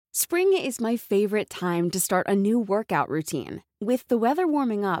Spring is my favorite time to start a new workout routine. With the weather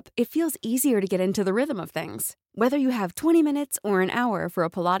warming up, it feels easier to get into the rhythm of things. Whether you have 20 minutes or an hour for a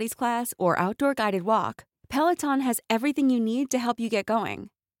Pilates class or outdoor guided walk, Peloton has everything you need to help you get going.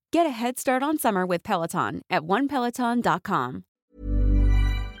 Get a head start on summer with Peloton at onepeloton.com.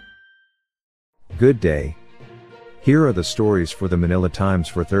 Good day. Here are the stories for the Manila Times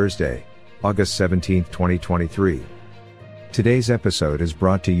for Thursday, August 17, 2023. Today's episode is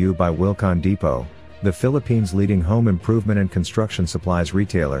brought to you by Wilcon Depot, the Philippines' leading home improvement and construction supplies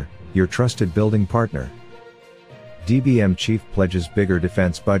retailer, your trusted building partner. DBM chief pledges bigger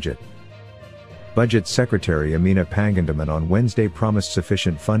defense budget. Budget Secretary Amina Pangandaman on Wednesday promised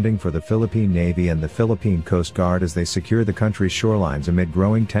sufficient funding for the Philippine Navy and the Philippine Coast Guard as they secure the country's shorelines amid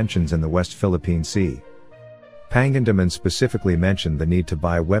growing tensions in the West Philippine Sea. Pangandaman specifically mentioned the need to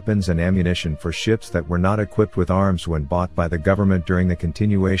buy weapons and ammunition for ships that were not equipped with arms when bought by the government during the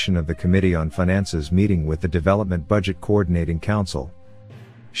continuation of the Committee on Finance's meeting with the Development Budget Coordinating Council.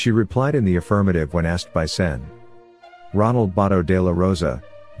 She replied in the affirmative when asked by Sen. Ronald Bato de la Rosa,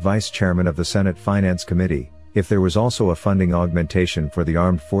 Vice Chairman of the Senate Finance Committee, if there was also a funding augmentation for the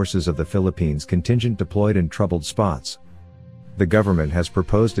armed forces of the Philippines contingent deployed in troubled spots. The government has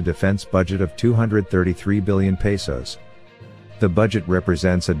proposed a defense budget of 233 billion pesos. The budget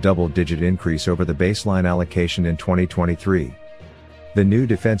represents a double-digit increase over the baseline allocation in 2023. The new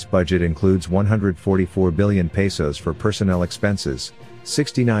defense budget includes 144 billion pesos for personnel expenses,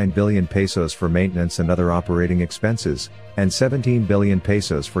 69 billion pesos for maintenance and other operating expenses, and 17 billion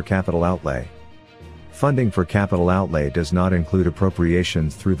pesos for capital outlay. Funding for capital outlay does not include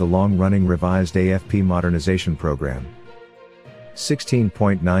appropriations through the long-running revised AFP modernization program.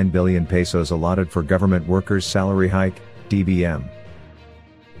 16.9 billion pesos allotted for government workers' salary hike, DBM.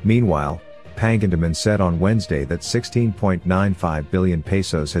 Meanwhile, Pangandaman said on Wednesday that 16.95 billion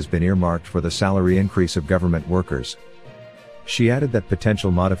pesos has been earmarked for the salary increase of government workers. She added that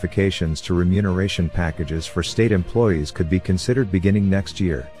potential modifications to remuneration packages for state employees could be considered beginning next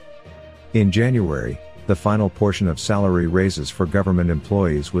year. In January, the final portion of salary raises for government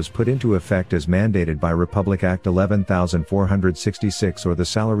employees was put into effect as mandated by Republic Act 11,466 or the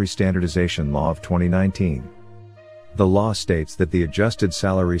Salary Standardization Law of 2019. The law states that the adjusted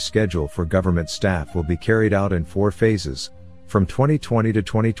salary schedule for government staff will be carried out in 4 phases, from 2020 to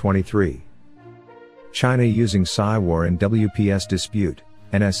 2023. China using Psy War in WPS dispute,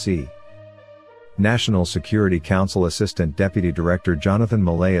 NSC. National Security Council Assistant Deputy Director Jonathan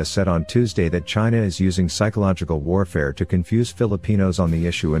Malaya said on Tuesday that China is using psychological warfare to confuse Filipinos on the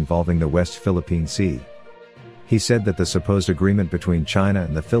issue involving the West Philippine Sea. He said that the supposed agreement between China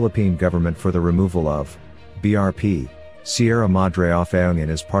and the Philippine government for the removal of BRP, Sierra Madre off Ayungin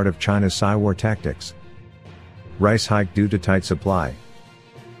is part of China's Psy War tactics. Rice hike due to tight supply.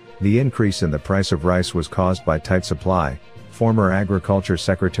 The increase in the price of rice was caused by tight supply, former Agriculture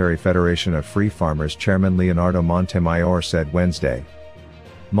Secretary Federation of Free Farmers Chairman Leonardo Montemayor said Wednesday.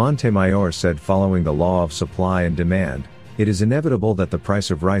 Montemayor said following the law of supply and demand, it is inevitable that the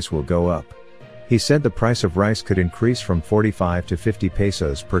price of rice will go up. He said the price of rice could increase from 45 to 50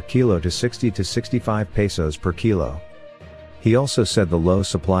 pesos per kilo to 60 to 65 pesos per kilo. He also said the low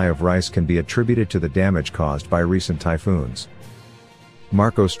supply of rice can be attributed to the damage caused by recent typhoons.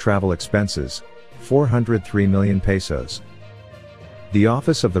 Marcos travel expenses, 403 million pesos. The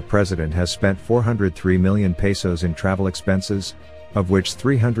Office of the President has spent 403 million pesos in travel expenses, of which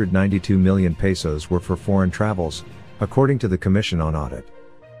 392 million pesos were for foreign travels, according to the Commission on Audit.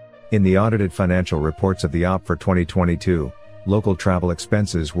 In the audited financial reports of the OP for 2022, local travel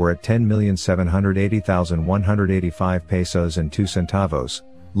expenses were at 10,780,185 pesos and 2 centavos,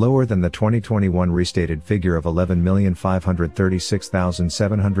 lower than the 2021 restated figure of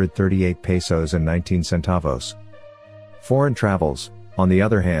 11,536,738 pesos and 19 centavos. Foreign travels, on the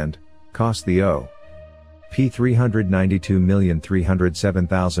other hand, cost the P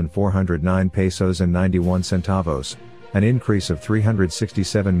 392,307,409 pesos and 91 centavos, an increase of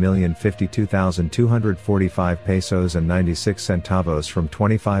 367,052,245 pesos and 96 centavos from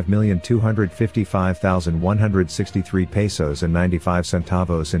 25,255,163 pesos and 95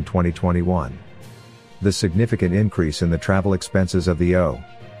 centavos in 2021. The significant increase in the travel expenses of the OP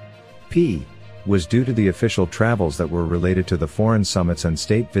was due to the official travels that were related to the foreign summits and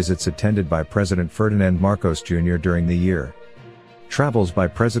state visits attended by President Ferdinand Marcos Jr. during the year. Travels by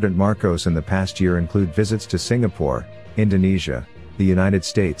President Marcos in the past year include visits to Singapore, Indonesia, the United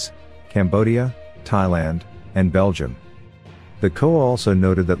States, Cambodia, Thailand, and Belgium. The COA also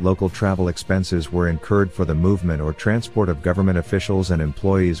noted that local travel expenses were incurred for the movement or transport of government officials and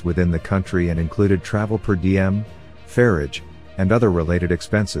employees within the country and included travel per diem, ferrage, and other related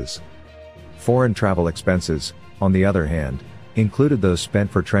expenses. Foreign travel expenses, on the other hand, included those spent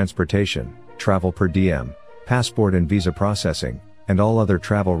for transportation, travel per diem, passport and visa processing, and all other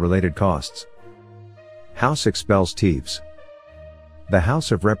travel-related costs. House expels Teves. The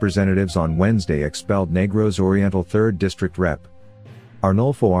House of Representatives on Wednesday expelled Negros Oriental 3rd District Rep.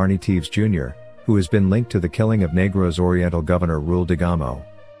 Arnulfo Arnie Teves Jr., who has been linked to the killing of Negros Oriental Governor Raul Degamo.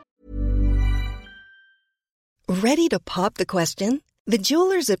 Ready to pop the question? The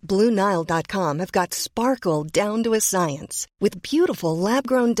jewelers at BlueNile.com have got sparkle down to a science with beautiful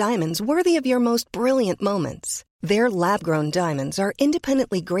lab-grown diamonds worthy of your most brilliant moments. Their lab-grown diamonds are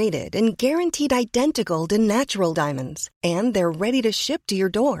independently graded and guaranteed identical to natural diamonds, and they're ready to ship to your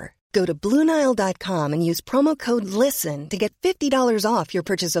door. Go to BlueNile.com and use promo code LISTEN to get $50 off your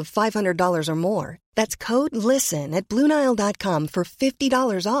purchase of $500 or more. That's code LISTEN at BlueNile.com for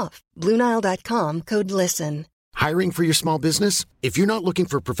 $50 off. BlueNile.com, code LISTEN. Hiring for your small business? If you're not looking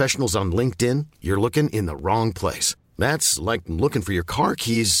for professionals on LinkedIn, you're looking in the wrong place. That's like looking for your car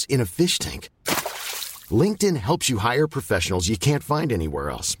keys in a fish tank. LinkedIn helps you hire professionals you can't find anywhere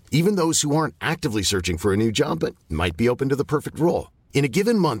else, even those who aren't actively searching for a new job but might be open to the perfect role. In a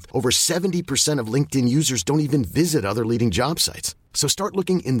given month, over 70% of LinkedIn users don't even visit other leading job sites. So start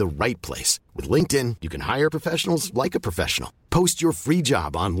looking in the right place. With LinkedIn, you can hire professionals like a professional. Post your free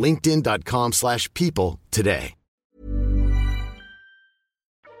job on linkedin.com/people today.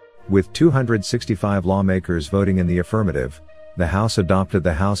 With 265 lawmakers voting in the affirmative, the House adopted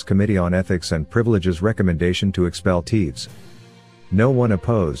the House Committee on Ethics and Privileges recommendation to expel Teves. No one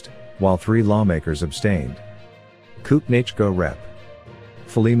opposed, while 3 lawmakers abstained. Kootenachgo Rep.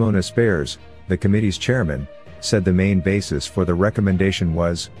 Filimon Esperes, the committee's chairman, said the main basis for the recommendation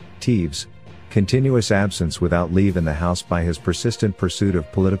was Teves' continuous absence without leave in the House by his persistent pursuit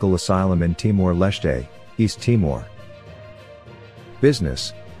of political asylum in Timor-Leste, East Timor.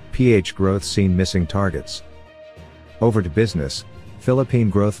 Business, PH growth seen missing targets. Over to business, Philippine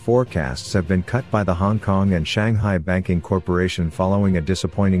growth forecasts have been cut by the Hong Kong and Shanghai Banking Corporation following a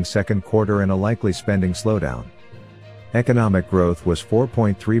disappointing second quarter and a likely spending slowdown. Economic growth was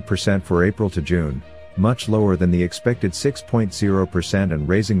 4.3% for April to June, much lower than the expected 6.0% and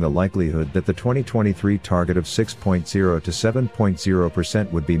raising the likelihood that the 2023 target of 6.0 to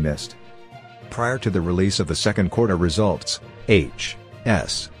 7.0% would be missed. Prior to the release of the second quarter results,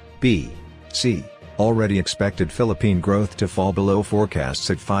 HSBC already expected Philippine growth to fall below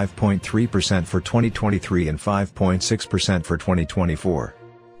forecasts at 5.3% for 2023 and 5.6% for 2024.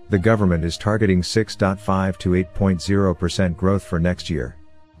 The government is targeting 6.5 to 8.0% growth for next year.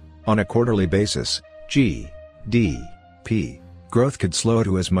 On a quarterly basis, GDP growth could slow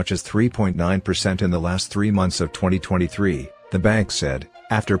to as much as 3.9% in the last 3 months of 2023, the bank said,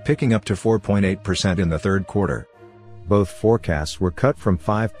 after picking up to 4.8% in the third quarter. Both forecasts were cut from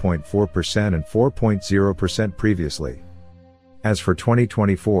 5.4% and 4.0% previously. As for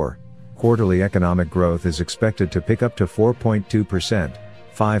 2024, quarterly economic growth is expected to pick up to 4.2%,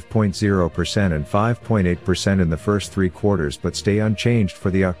 5.0% and 5.8% in the first 3 quarters but stay unchanged for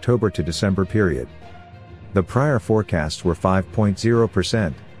the October to December period. The prior forecasts were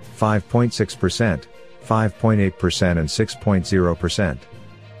 5.0%, 5.6%, 5.8% and 6.0%.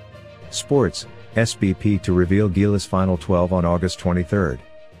 Sports, SBP to reveal Gilas Final 12 on August 23.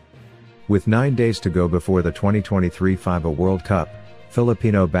 With 9 days to go before the 2023 FIBA World Cup,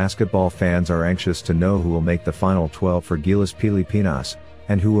 Filipino basketball fans are anxious to know who will make the Final 12 for Gilas Pilipinas,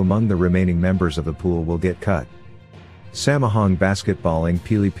 and who among the remaining members of the pool will get cut. Samahang Basketballing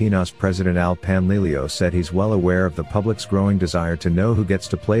Pilipinas President Al Panlilio said he's well aware of the public's growing desire to know who gets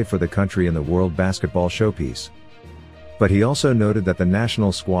to play for the country in the World Basketball Showpiece. But he also noted that the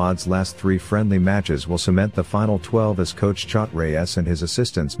national squad's last 3 friendly matches will cement the Final 12 as coach Chot Reyes and his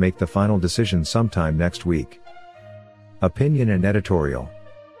assistants make the final decision sometime next week. Opinion and editorial.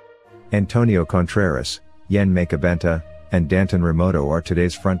 Antonio Contreras, Yen Macabenta, and Danton Remoto are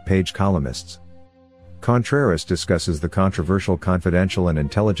today's front page columnists. Contreras discusses the controversial confidential and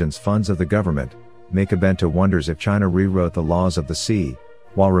intelligence funds of the government. Macabenta wonders if China rewrote the laws of the sea,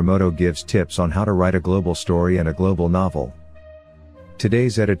 while Remoto gives tips on how to write a global story and a global novel.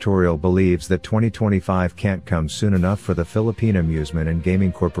 Today's editorial believes that 2025 can't come soon enough for the Philippine Amusement and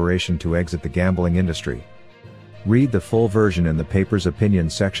Gaming Corporation to exit the gambling industry. Read the full version in the paper's opinion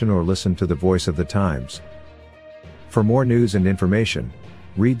section or listen to the Voice of the Times. For more news and information,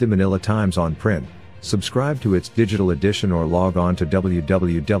 read the Manila Times on print, subscribe to its digital edition or log on to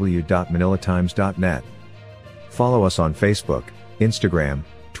www.manilatimes.net. Follow us on Facebook, Instagram,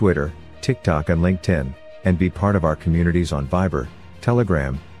 Twitter, TikTok and LinkedIn, and be part of our communities on Viber,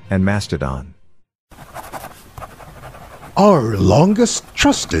 Telegram, and Mastodon. our longest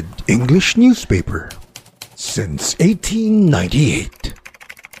trusted English newspaper since 1898.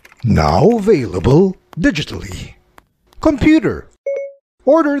 Now available digitally. Computer,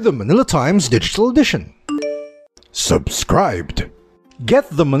 order the Manila Times Digital Edition. Subscribed. Get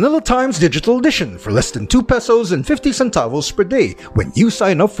the Manila Times Digital Edition for less than 2 pesos and 50 centavos per day when you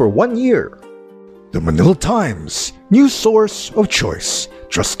sign up for 1 year. The Manila Times, news source of choice,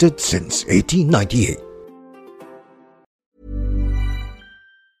 trusted since 1898.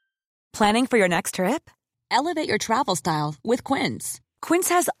 Planning for your next trip? Elevate your travel style with Quince. Quince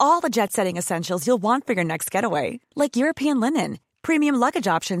has all the jet-setting essentials you'll want for your next getaway, like European linen, premium luggage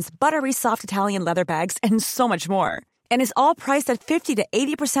options, buttery soft Italian leather bags, and so much more. And is all priced at 50 to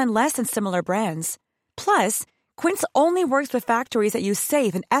 80% less than similar brands. Plus, Quince only works with factories that use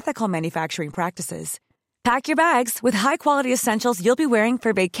safe and ethical manufacturing practices. Pack your bags with high-quality essentials you'll be wearing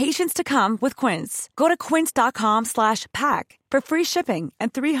for vacations to come with Quince. Go to quince.com/pack for free shipping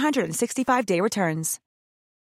and 365-day returns.